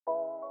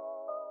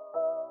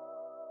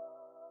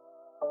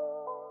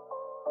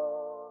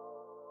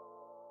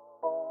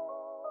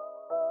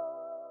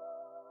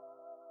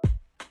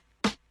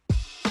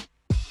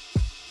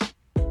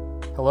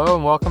Hello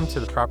and welcome to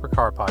the Proper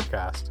Car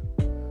Podcast.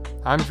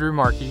 I'm Drew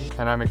Markey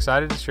and I'm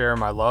excited to share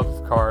my love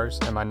of cars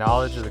and my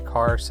knowledge of the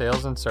car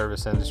sales and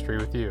service industry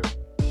with you.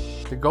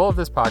 The goal of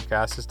this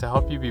podcast is to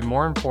help you be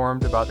more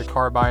informed about the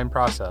car buying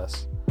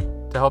process,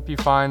 to help you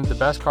find the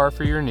best car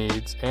for your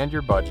needs and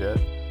your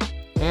budget,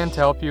 and to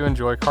help you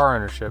enjoy car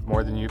ownership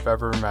more than you've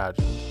ever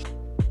imagined.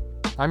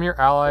 I'm your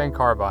ally in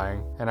car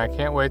buying and I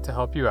can't wait to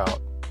help you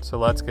out, so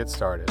let's get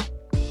started.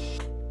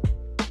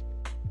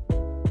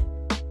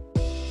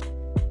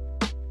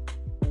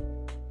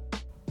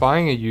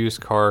 Buying a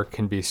used car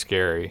can be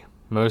scary.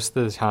 Most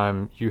of the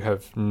time, you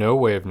have no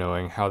way of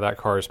knowing how that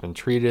car has been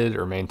treated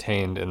or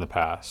maintained in the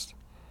past.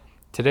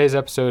 Today's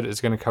episode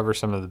is going to cover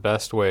some of the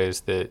best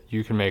ways that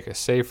you can make a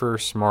safer,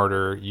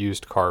 smarter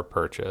used car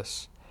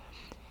purchase.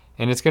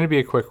 And it's going to be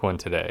a quick one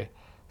today,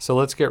 so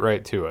let's get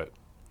right to it.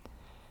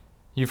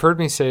 You've heard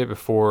me say it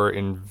before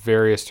in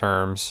various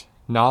terms,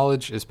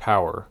 knowledge is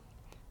power.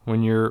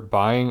 When you're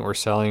buying or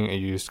selling a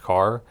used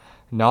car,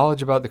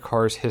 knowledge about the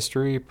car's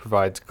history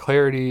provides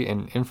clarity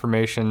and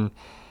information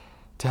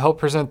to help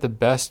present the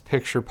best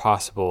picture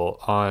possible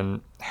on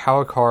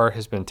how a car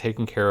has been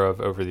taken care of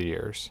over the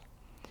years.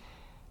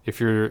 If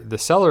you're the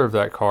seller of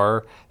that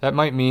car, that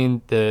might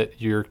mean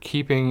that you're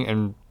keeping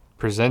and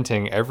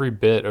presenting every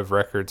bit of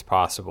records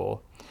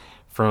possible,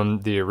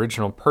 from the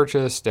original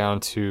purchase down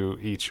to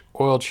each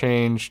oil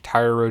change,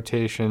 tire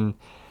rotation,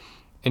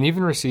 and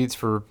even receipts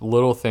for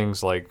little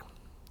things like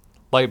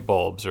light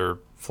bulbs or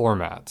floor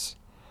mats.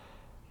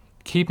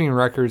 Keeping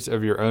records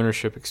of your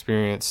ownership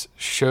experience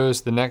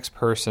shows the next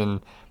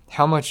person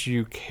how much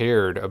you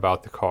cared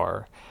about the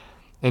car.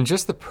 And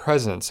just the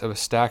presence of a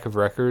stack of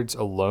records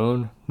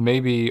alone may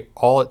be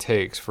all it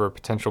takes for a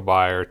potential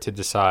buyer to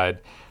decide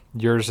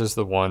yours is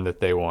the one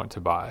that they want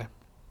to buy.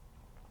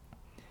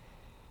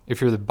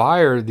 If you're the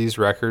buyer, these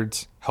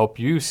records help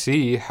you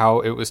see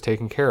how it was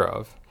taken care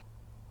of.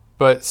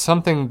 But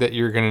something that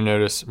you're going to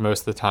notice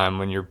most of the time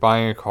when you're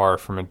buying a car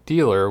from a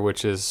dealer,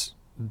 which is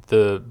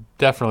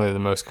definitely the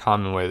most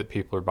common way that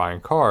people are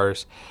buying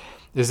cars,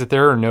 is that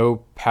there are no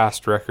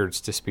past records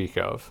to speak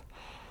of.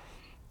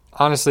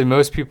 Honestly,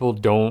 most people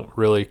don't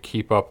really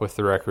keep up with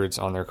the records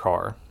on their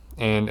car,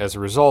 and as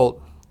a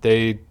result,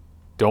 they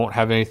don't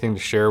have anything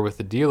to share with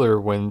the dealer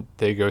when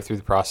they go through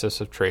the process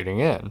of trading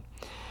in.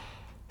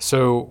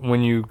 So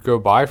when you go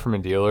buy from a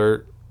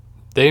dealer,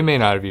 they may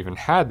not have even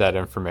had that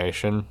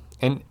information,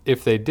 and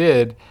if they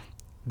did,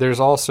 there's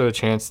also a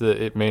chance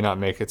that it may not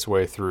make its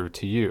way through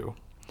to you.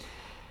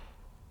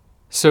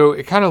 So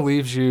it kind of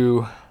leaves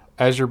you,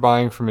 as you're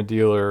buying from a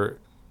dealer,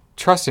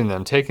 trusting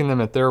them, taking them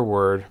at their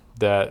word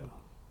that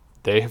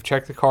they have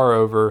checked the car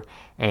over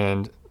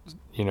and,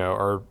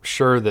 are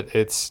sure that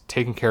it's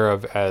taken care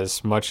of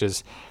as much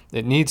as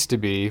it needs to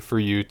be for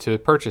you to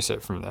purchase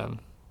it from them.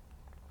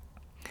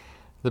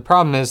 The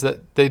problem is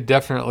that they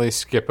definitely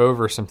skip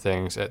over some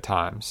things at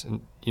times.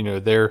 And,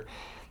 they're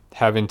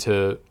having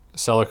to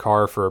sell a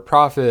car for a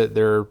profit.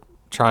 They're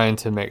trying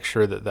to make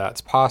sure that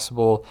that's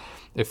possible.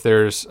 If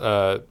there's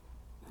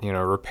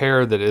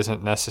repair that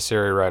isn't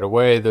necessary right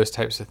away, those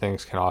types of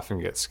things can often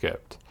get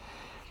skipped.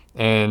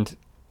 And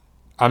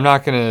I'm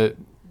not going to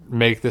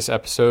make this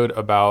episode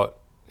about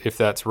if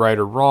that's right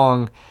or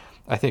wrong.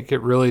 I think it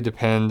really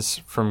depends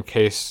from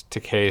case to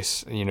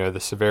case, the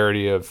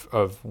severity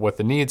of what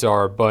the needs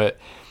are. But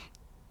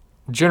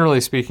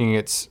generally speaking,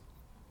 it's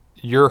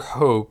your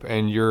hope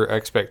and your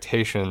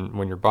expectation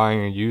when you're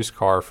buying a used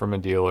car from a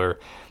dealer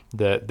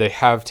that they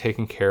have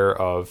taken care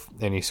of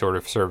any sort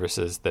of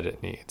services that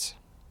it needs.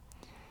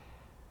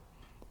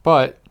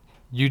 But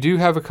you do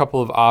have a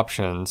couple of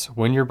options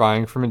when you're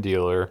buying from a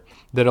dealer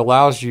that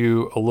allows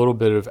you a little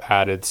bit of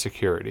added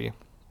security.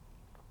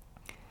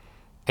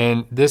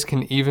 And this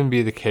can even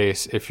be the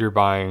case if you're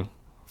buying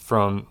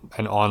from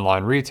an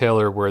online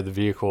retailer where the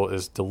vehicle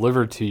is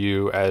delivered to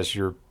you as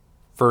your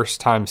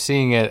first time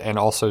seeing it and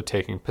also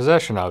taking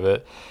possession of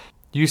it.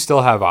 You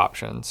still have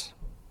options.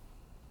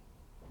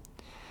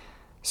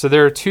 So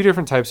there are two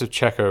different types of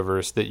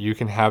checkovers that you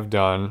can have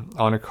done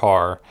on a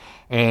car,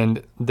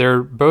 and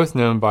they're both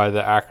known by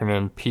the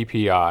acronym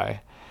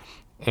PPI,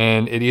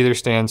 and it either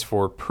stands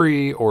for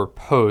pre or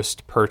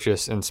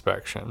post-purchase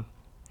inspection.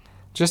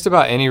 Just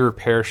about any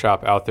repair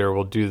shop out there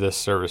will do this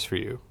service for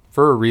you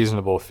for a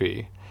reasonable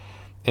fee,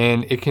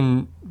 and it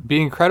can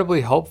be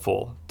incredibly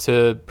helpful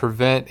to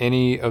prevent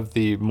any of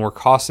the more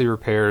costly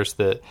repairs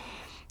that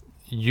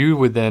you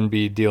would then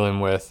be dealing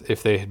with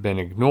if they had been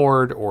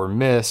ignored or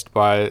missed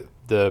by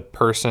the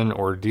person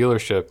or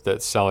dealership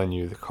that's selling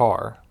you the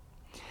car.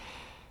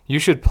 You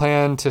should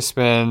plan to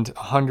spend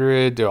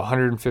 $100 to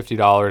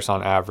 $150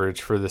 on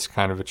average for this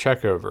kind of a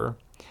checkover.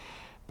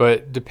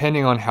 But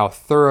depending on how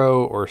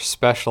thorough or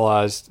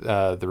specialized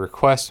the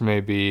request may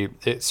be,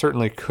 it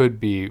certainly could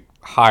be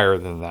higher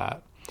than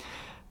that.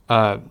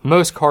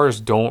 Most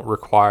cars don't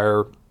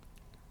require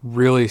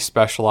really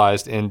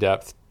specialized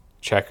in-depth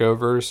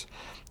checkovers.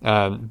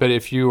 But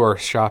if you are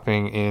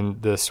shopping in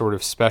the sort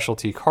of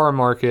specialty car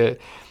market,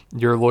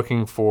 you're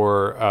looking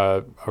for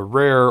a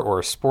rare or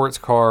a sports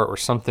car or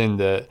something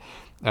that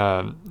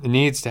it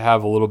needs to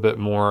have a little bit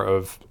more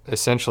of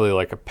essentially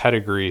like a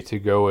pedigree to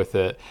go with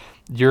it.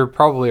 You're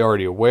probably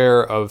already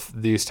aware of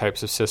these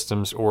types of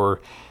systems,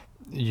 or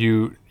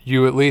you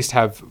at least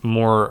have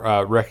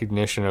more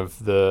recognition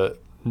of the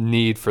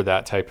need for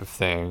that type of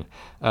thing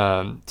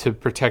to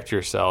protect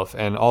yourself,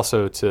 and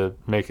also to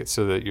make it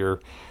so that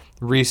your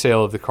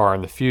resale of the car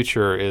in the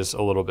future is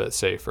a little bit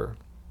safer.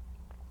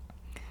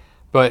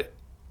 But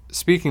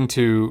speaking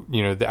to,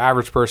 the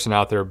average person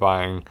out there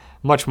buying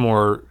much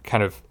more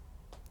kind of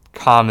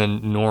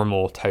common,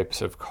 normal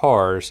types of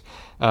cars,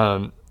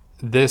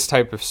 this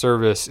type of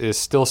service is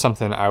still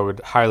something I would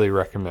highly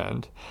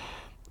recommend.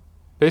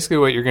 Basically,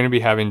 what you're going to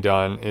be having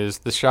done is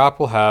the shop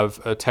will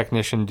have a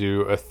technician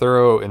do a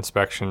thorough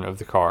inspection of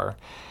the car.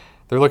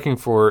 They're looking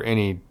for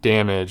any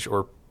damage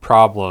or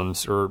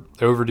problems or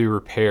overdue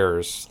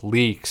repairs,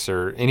 leaks,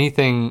 or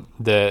anything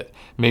that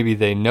maybe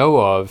they know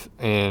of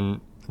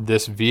in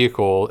this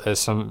vehicle as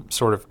some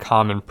sort of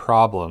common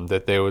problem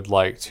that they would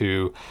like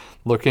to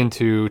look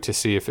into to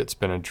see if it's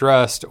been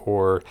addressed,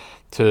 or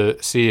to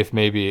see if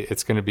maybe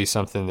it's going to be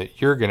something that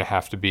you're going to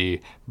have to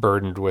be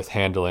burdened with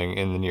handling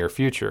in the near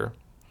future.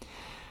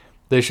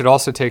 They should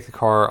also take the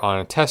car on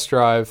a test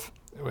drive,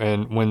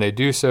 and when they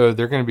do so,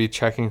 they're going to be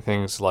checking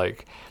things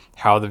like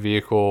how the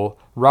vehicle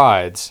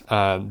rides,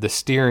 the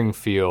steering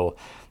feel,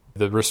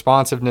 the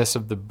responsiveness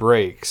of the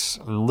brakes,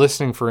 and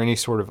listening for any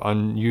sort of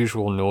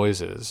unusual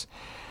noises.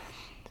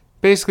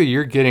 Basically,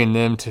 you're getting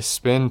them to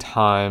spend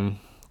time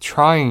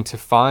trying to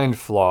find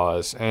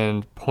flaws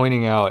and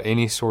pointing out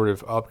any sort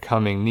of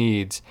upcoming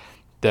needs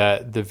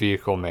that the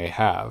vehicle may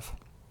have.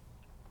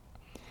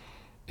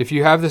 If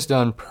you have this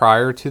done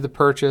prior to the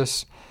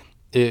purchase,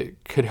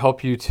 it could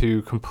help you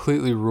to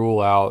completely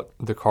rule out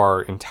the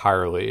car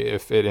entirely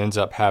if it ends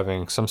up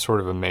having some sort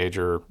of a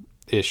major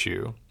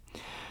issue,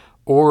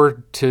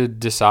 or to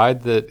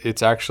decide that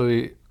it's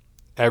actually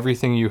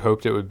everything you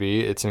hoped it would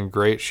be. It's in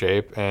great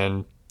shape,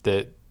 and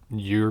that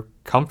you're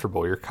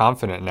comfortable, you're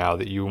confident now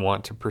that you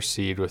want to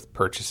proceed with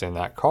purchasing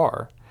that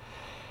car.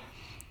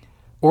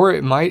 Or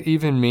it might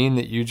even mean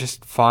that you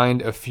just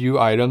find a few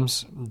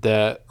items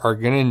that are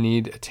going to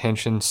need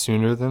attention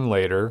sooner than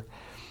later,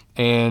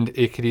 and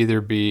it could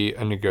either be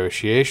a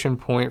negotiation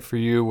point for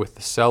you with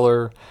the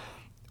seller,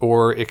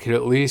 or it could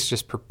at least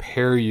just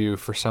prepare you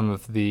for some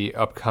of the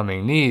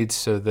upcoming needs,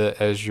 so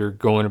that as you're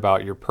going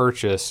about your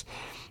purchase,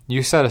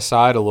 you set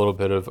aside a little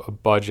bit of a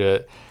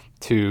budget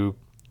to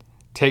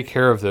take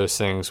care of those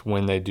things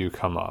when they do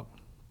come up.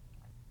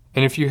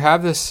 And if you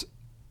have this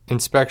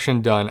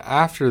inspection done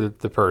after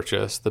the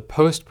purchase, the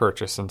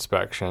post-purchase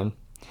inspection,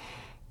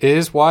 it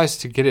is wise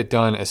to get it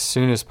done as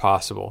soon as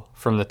possible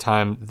from the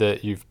time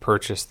that you've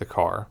purchased the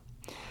car.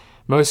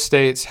 Most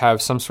states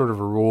have some sort of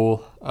a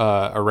rule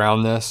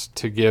around this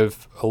to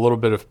give a little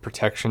bit of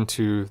protection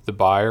to the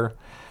buyer,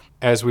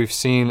 as we've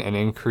seen an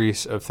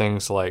increase of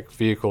things like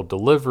vehicle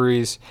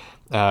deliveries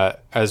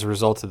as a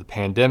result of the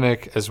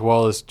pandemic, as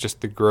well as just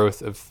the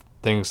growth of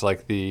things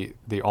like the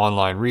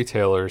online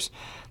retailers.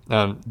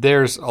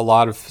 There's a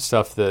lot of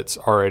stuff that's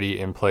already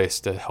in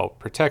place to help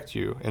protect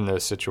you in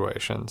those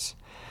situations.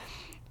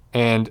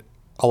 And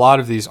a lot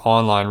of these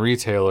online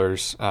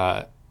retailers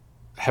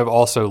have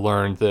also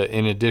learned that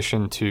in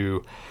addition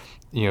to,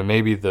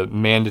 maybe the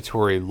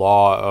mandatory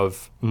law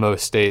of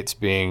most states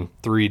being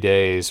 3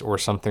 days or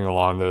something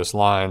along those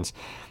lines,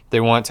 they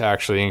want to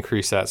actually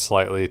increase that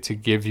slightly to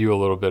give you a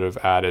little bit of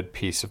added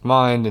peace of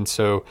mind. And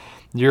so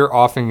you're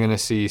often going to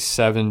see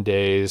 7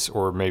 days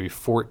or maybe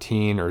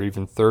 14 or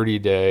even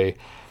 30-day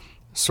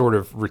sort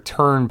of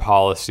return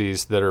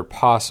policies that are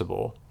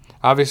possible.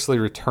 Obviously,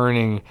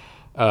 returning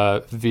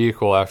a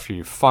vehicle after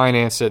you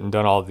finance it and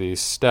done all these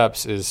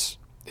steps is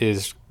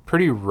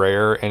pretty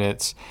rare, and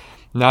it's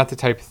not the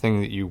type of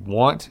thing that you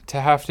want to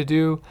have to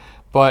do.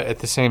 But at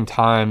the same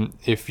time,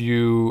 if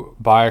you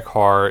buy a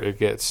car, it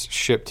gets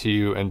shipped to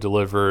you and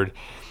delivered,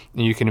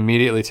 and you can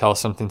immediately tell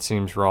something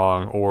seems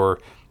wrong, or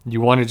you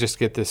want to just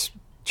get this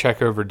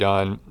check over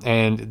done,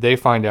 and they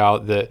find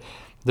out that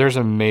there's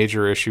a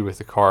major issue with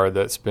the car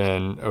that's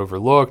been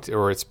overlooked,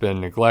 or it's been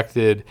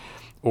neglected,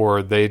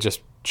 or they just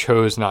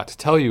chose not to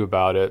tell you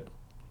about it.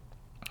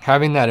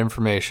 Having that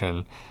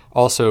information,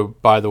 also,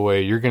 by the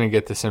way, you're going to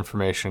get this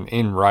information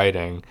in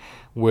writing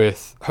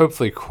with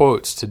hopefully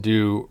quotes to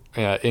do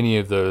any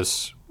of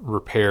those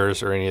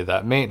repairs or any of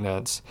that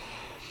maintenance.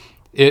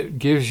 It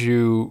gives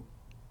you,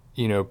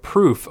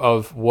 proof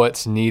of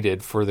what's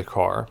needed for the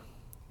car.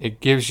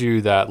 It gives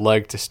you that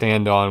leg to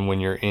stand on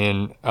when you're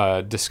in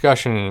a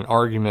discussion and an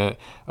argument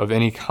of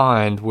any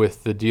kind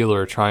with the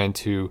dealer trying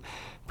to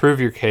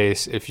prove your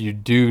case if you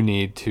do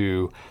need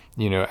to,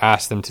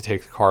 ask them to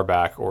take the car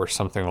back or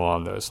something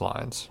along those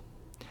lines.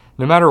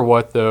 No matter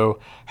what, though,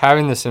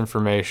 having this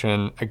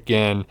information,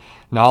 again,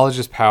 knowledge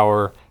is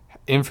power,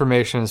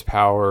 information is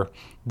power.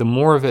 The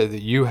more of it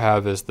that you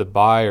have as the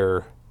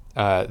buyer,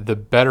 the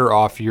better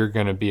off you're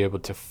going to be able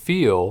to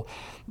feel,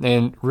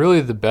 and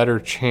really the better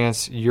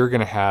chance you're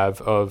going to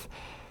have of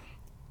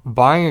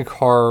buying a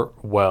car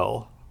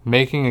well,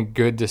 making a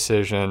good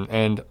decision,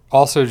 and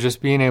also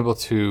just being able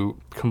to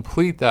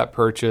complete that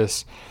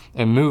purchase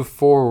and move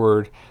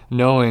forward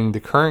knowing the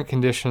current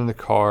condition of the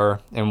car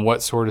and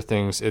what sort of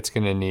things it's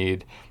going to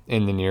need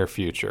in the near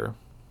future.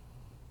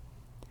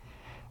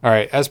 All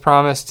right, as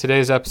promised,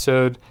 today's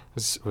episode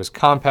was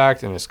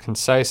compact and as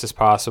concise as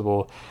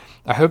possible.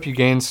 I hope you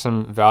gained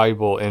some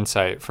valuable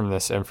insight from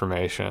this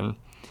information.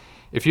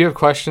 If you have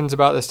questions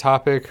about this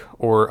topic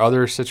or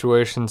other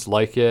situations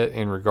like it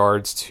in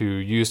regards to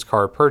used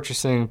car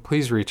purchasing,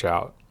 please reach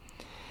out.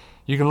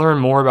 You can learn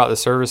more about the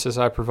services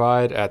I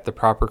provide at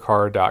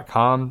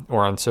thepropercar.com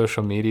or on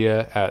social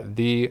media at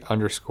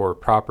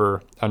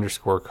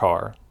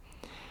the_proper_car.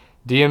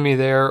 DM me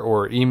there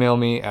or email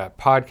me at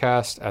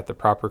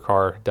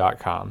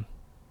podcast@thepropercar.com.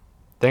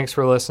 Thanks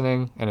for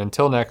listening, and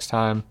until next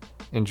time,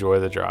 enjoy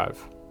the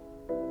drive.